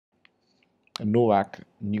NOAC,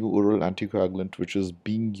 new oral anticoagulant, which is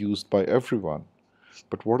being used by everyone.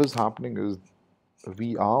 But what is happening is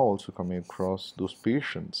we are also coming across those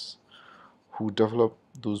patients who develop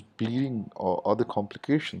those bleeding or other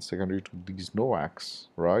complications secondary to these NOACs,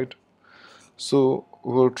 right? So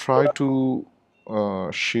we'll try to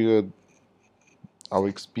share our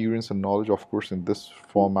experience and knowledge, of course, in this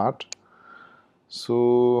format.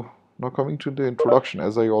 So now coming to the introduction,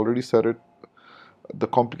 as I already said it, the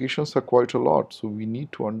complications are quite a lot. So we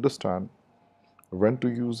need to understand when to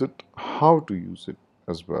use it, how to use it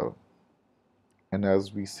as well. And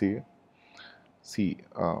as we say, see,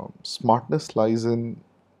 smartness lies in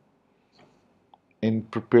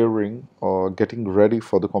preparing or getting ready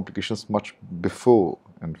for the complications much before,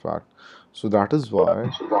 in fact. So that is why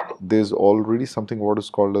there's already something what is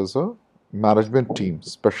called as a management team,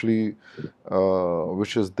 especially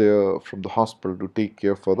which is there from the hospital to take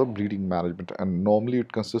care for the bleeding management. And normally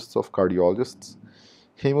it consists of cardiologists,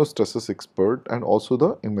 hemostasis expert, and also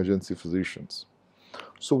the emergency physicians.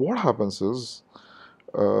 So what happens is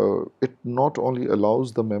it not only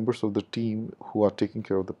allows the members of the team who are taking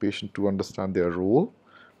care of the patient to understand their role,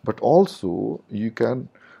 but also you can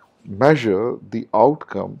measure the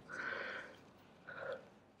outcome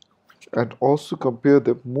and also compare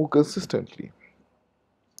them more consistently.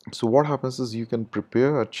 So what happens is you can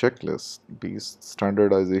prepare a checklist based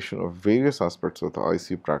standardization of various aspects of the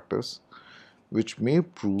ICU practice, which may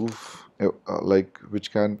prove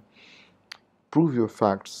which can prove your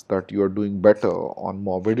facts that you are doing better on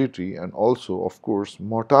morbidity and also, of course,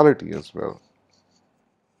 mortality as well.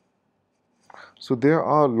 So there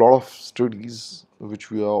are a lot of studies which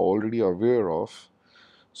we are already aware of.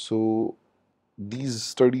 So these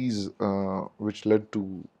studies which led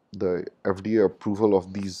to the FDA approval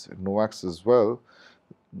of these NOACs as well,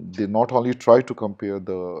 they not only try to compare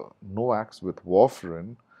the NOACs with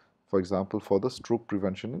warfarin, for example, for the stroke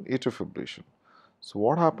prevention in atrial fibrillation. So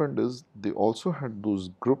what happened is they also had those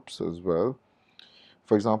groups as well.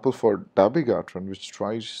 For example, for dabigatran, which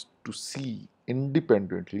tries to see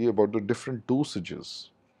independently about the different dosages.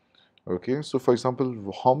 Okay, so for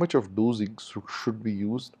example, how much of dosing should be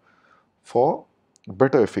used for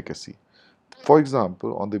better efficacy? For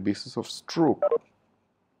example, on the basis of stroke,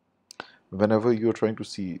 whenever you're trying to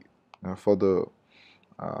see for the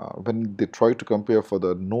when they try to compare for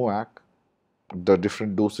the NOAC, the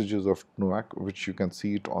different dosages of NOAC, which you can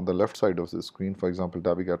see it on the left side of the screen. For example,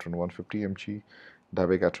 dabigatran 150 mg,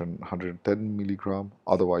 dabigatran 110 milligram,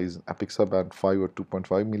 otherwise apixaban 5 or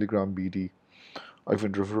 2.5 milligram BD, or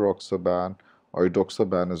even rivaroxaban or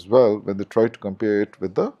edoxaban as well. When they try to compare it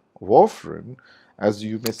with the warfarin, as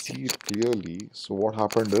you may see it clearly. So what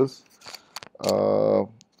happened is, uh,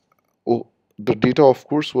 oh, the data, of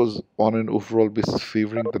course, was on an overall basis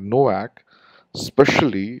favoring the NOAC,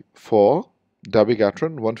 especially for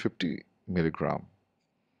dabigatran 150 milligram.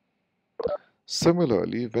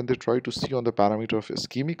 Similarly, when they try to see on the parameter of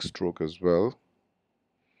ischemic stroke as well,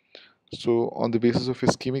 so on the basis of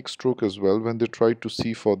ischemic stroke as well, when they tried to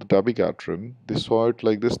see for the dabigatran, they saw it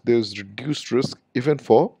like this: there's reduced risk even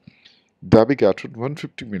for dabigatran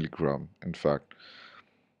 150 milligram, in fact.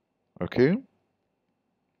 Okay.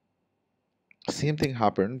 Same thing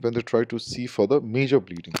happened when they tried to see for the major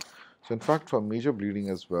bleeding. So in fact, for major bleeding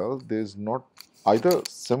as well, there's not either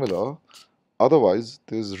similar, otherwise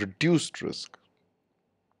there's reduced risk.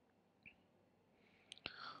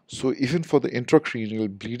 So even for the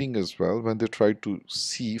intracranial bleeding as well, when they tried to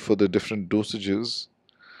see for the different dosages,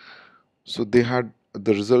 so they had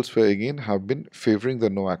the results were again have been favoring the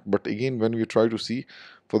NOAC. But again, when we try to see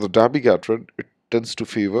for the dabigatran, it tends to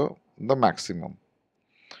favor the maximum.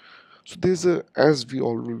 So there's a, as we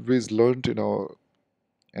always learned in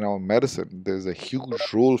our medicine, there's a huge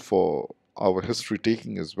role for our history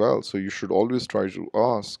taking as well. So you should always try to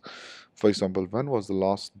ask, for example, when was the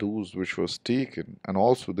last dose which was taken, and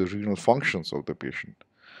also the renal functions of the patient.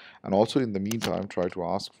 And also in the meantime, try to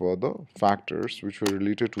ask for the factors which were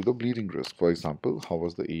related to the bleeding risk. For example, how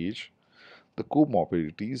was the age, the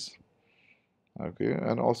comorbidities, okay,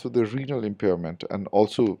 and also the renal impairment, and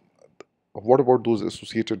also what about those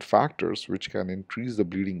associated factors which can increase the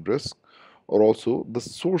bleeding risk or also the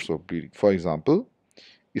source of bleeding? For example,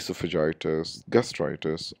 esophagitis,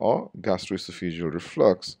 gastritis, or gastroesophageal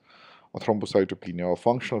reflux, or thrombocytopenia, or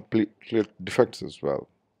functional platelet defects as well.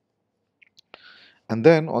 And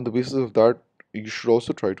then, on the basis of that, you should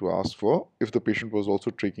also try to ask for if the patient was also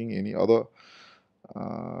taking any other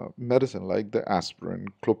medicine like the aspirin,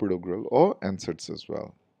 clopidogrel, or NSAIDs as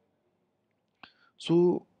well.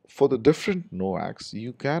 So, for the different NOACs,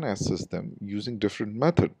 you can assess them using different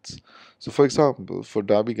methods. So, for example, for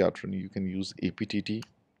dabigatran, you can use APTT,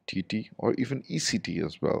 TT, or even ECT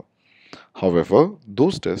as well. However,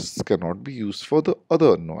 those tests cannot be used for the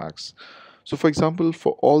other NOACs. So, for example,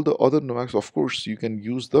 for all the other NOACs, of course, you can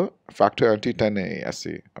use the factor anti-10A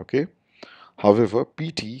assay. Okay. However,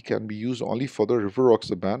 PT can be used only for the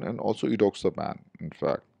rivaroxaban and also edoxaban, in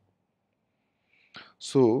fact.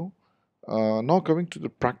 So, now coming to the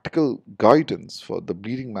practical guidance for the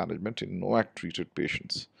bleeding management in NOAC treated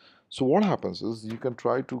patients. So, what happens is you can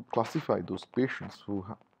try to classify those patients who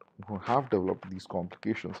have developed these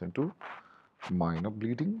complications into minor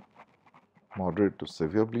bleeding, moderate to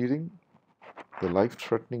severe bleeding, the life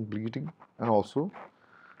threatening bleeding, and also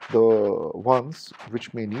the ones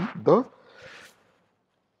which may need the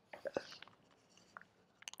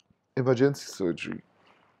emergency surgery.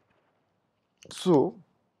 So,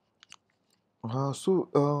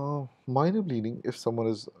 minor bleeding, if someone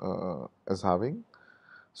is having,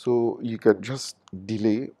 so you can just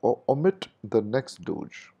delay or omit the next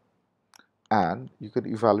dose, and you can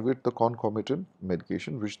evaluate the concomitant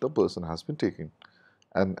medication which the person has been taking.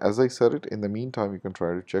 And as I said it, in the meantime, you can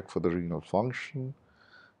try to check for the renal function.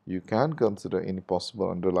 You can consider any possible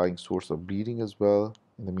underlying source of bleeding as well.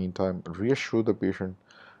 In the meantime, reassure the patient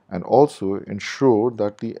and also ensure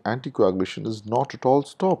that the anticoagulation is not at all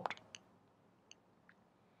stopped.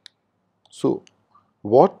 So,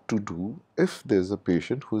 what to do if there is a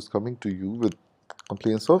patient who is coming to you with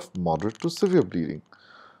complaints of moderate to severe bleeding?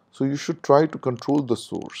 So, you should try to control the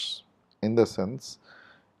source. In the sense,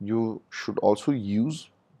 you should also use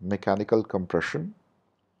mechanical compression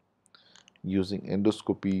using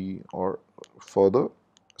endoscopy or further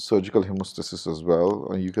surgical hemostasis as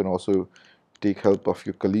well. And you can also take help of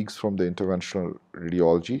your colleagues from the interventional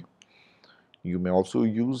radiology. You may also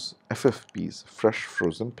use FFPs, fresh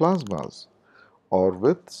frozen plasmas, or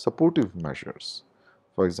with supportive measures.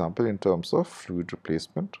 For example, in terms of fluid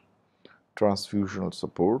replacement, transfusional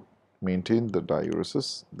support, maintain the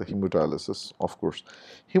diuresis, the hemodialysis, of course.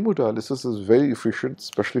 Hemodialysis is very efficient,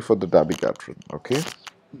 especially for the dabigatran, okay?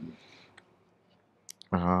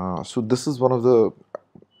 So this is one of the,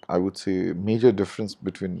 I would say, major difference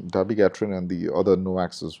between dabigatran and the other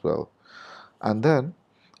NOACs as well. And then,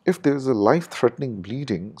 if there is a life-threatening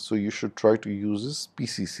bleeding, so you should try to use this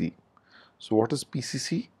PCC. So what is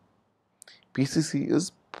PCC? PCC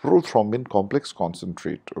is prothrombin complex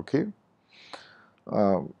concentrate, okay?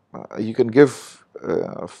 You can give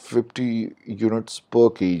 50 units per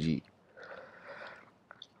kg.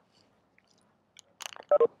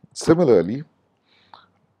 Similarly,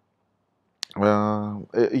 we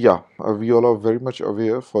all are very much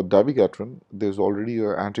aware for dabigatran, there's already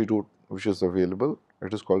an antidote which is available.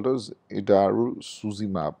 It is called as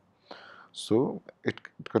idracizumab. So it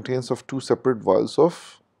contains of two separate vials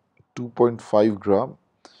of 2.5 gram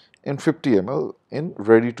in 50 ml in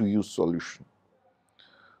ready to use solution.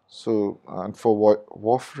 So, and for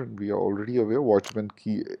warfarin, we are already aware vitamin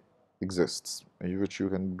K exists, which you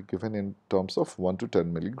can be given in terms of 1 to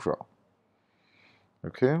 10 milligram.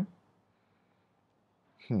 Okay.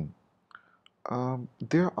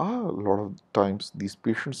 There are a lot of times these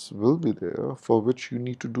patients will be there for which you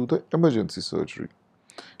need to do the emergency surgery.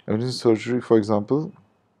 Emergency surgery, for example,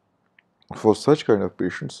 for such kind of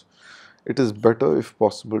patients, it is better if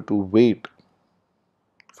possible to wait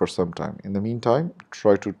for some time. In the meantime,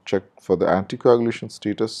 try to check for the anticoagulation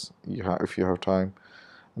status if you have time.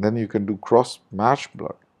 And then you can do cross-match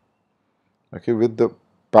blood, okay, with the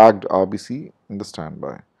packed RBC in the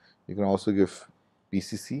standby. You can also give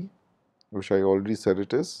PCC, which I already said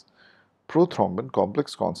it is prothrombin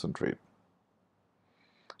complex concentrate.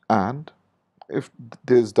 And if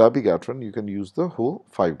there's dabigatran, you can use the whole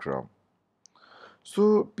 5 gram.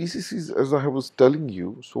 So PCCs, as I was telling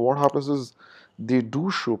you, so what happens is they do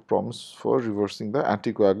show promise for reversing the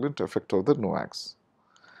anticoagulant effect of the NOACs.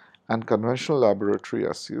 And conventional laboratory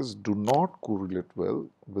assays do not correlate well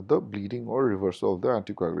with the bleeding or reversal of the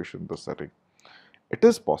anticoagulation in the setting. It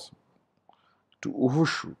is possible to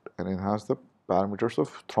overshoot and enhance the parameters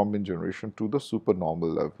of thrombin generation to the supernormal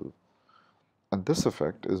level. And this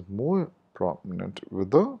effect is more prominent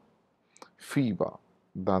with the FIBA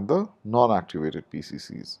than the non-activated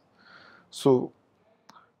PCCs. So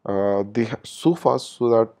they so far so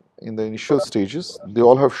that in the initial stages they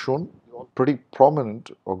all have shown pretty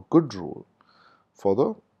prominent or good role for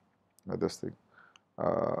the this thing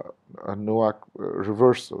a NOAC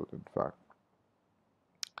reversal. In fact,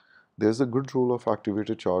 there's a good role of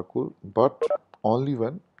activated charcoal, but only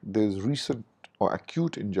when there's recent or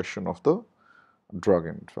acute ingestion of the drug.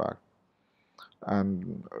 In fact,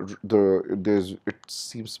 and there's it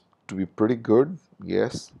seems to be pretty good.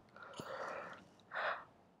 Yes.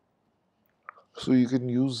 So you can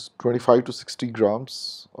use 25 to 60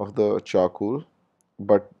 grams of the charcoal,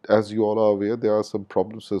 but as you all are aware, there are some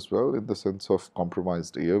problems as well in the sense of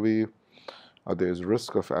compromised airway, there is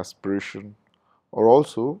risk of aspiration, or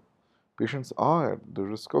also patients are at the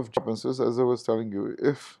risk of happens is, as I was telling you,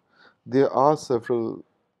 if there are several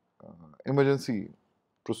emergency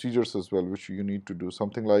procedures as well which you need to do,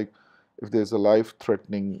 something like if there's a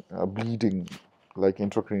life-threatening bleeding, like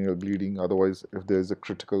intracranial bleeding, otherwise if there's a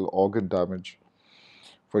critical organ damage,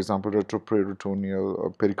 for example, retroperitoneal or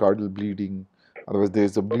pericardial bleeding. Otherwise, there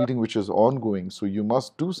is a bleeding which is ongoing, so you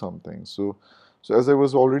must do something. So as I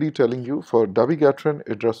was already telling you, for dabigatran,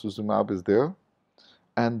 idracizumab is there,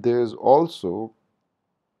 and there's also,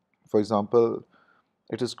 for example,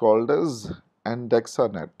 it is called as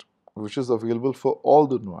andexanet, which is available for all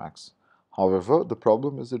the NOACs. However, the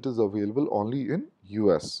problem is it is available only in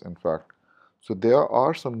US, in fact. So there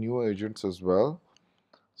are some newer agents as well,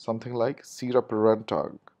 something like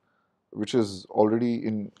siraparantag, which is already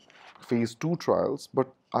in phase 2 trials,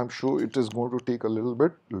 but I'm sure it is going to take a little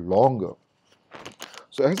bit longer.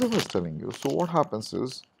 So as I was telling you, so what happens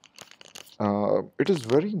is it is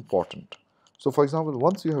very important. So for example,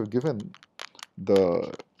 once you have given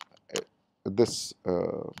the this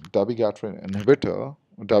dabigatran inhibitor,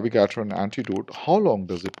 dabigatran antidote, how long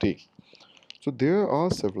does it take? So there are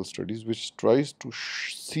several studies which tries to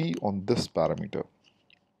see on this parameter,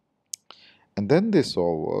 and then they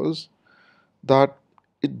saw was that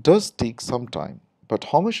it does take some time. But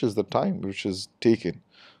how much is the time which is taken?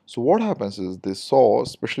 So what happens is they saw,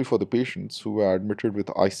 especially for the patients who were admitted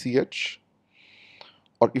with ICH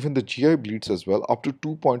or even the GI bleeds as well, up to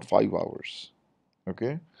 2.5 hours.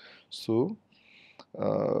 Okay, so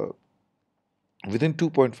uh, within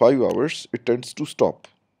 2.5 hours, it tends to stop.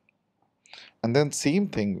 And then same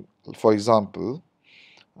thing, for example,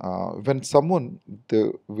 when someone,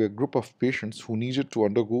 there were a group of patients who needed to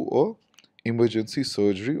undergo a emergency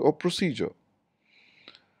surgery or procedure.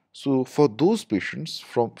 So for those patients,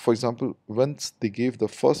 for example, once they gave the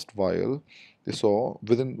first vial, they saw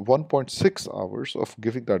within 1.6 hours of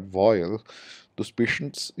giving that vial, those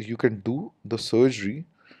patients, you can do the surgery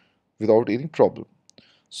without any problem.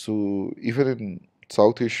 So even in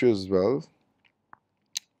South Asia as well,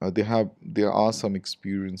 there are some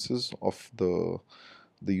experiences of the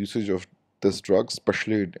usage of this drug,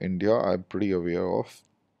 especially in India. I'm pretty aware of.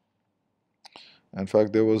 In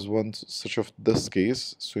fact, there was one such of this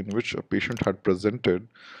case, so in which a patient had presented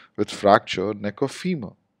with fracture neck of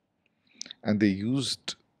femur, and they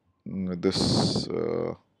used this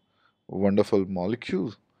wonderful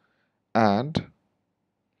molecule, and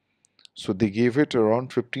so they gave it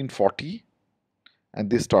around 1540, and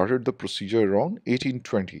they started the procedure around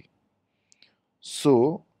 1820.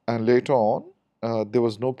 So, and later on, there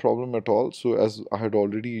was no problem at all. So, as I had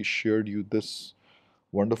already shared you this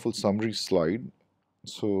wonderful summary slide,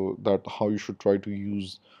 so that how you should try to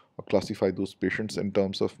use or classify those patients in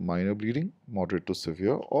terms of minor bleeding, moderate to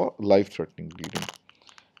severe, or life-threatening bleeding.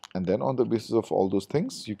 And then on the basis of all those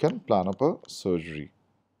things, you can plan up a surgery.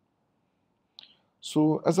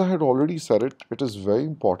 So as I had already said it, it is very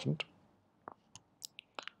important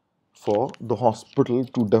for the hospital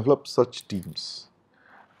to develop such teams.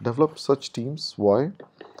 Develop such teams, why?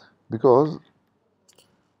 Because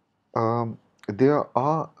there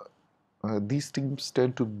are these teams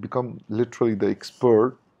tend to become literally the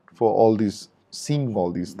expert for all these, seeing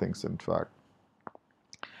all these things in fact,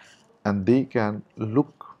 and they can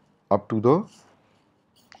look up to the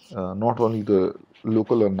not only the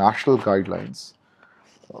local or national guidelines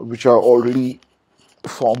which are already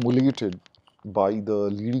formulated by the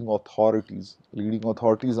leading authorities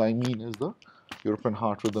I mean is the European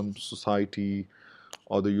Heart Rhythm Society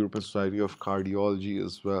or the European Society of Cardiology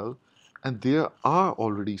as well, and there are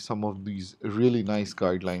already some of these really nice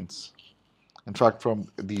guidelines. In fact, from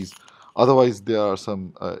these, otherwise there are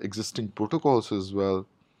some existing protocols as well,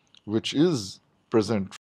 which is present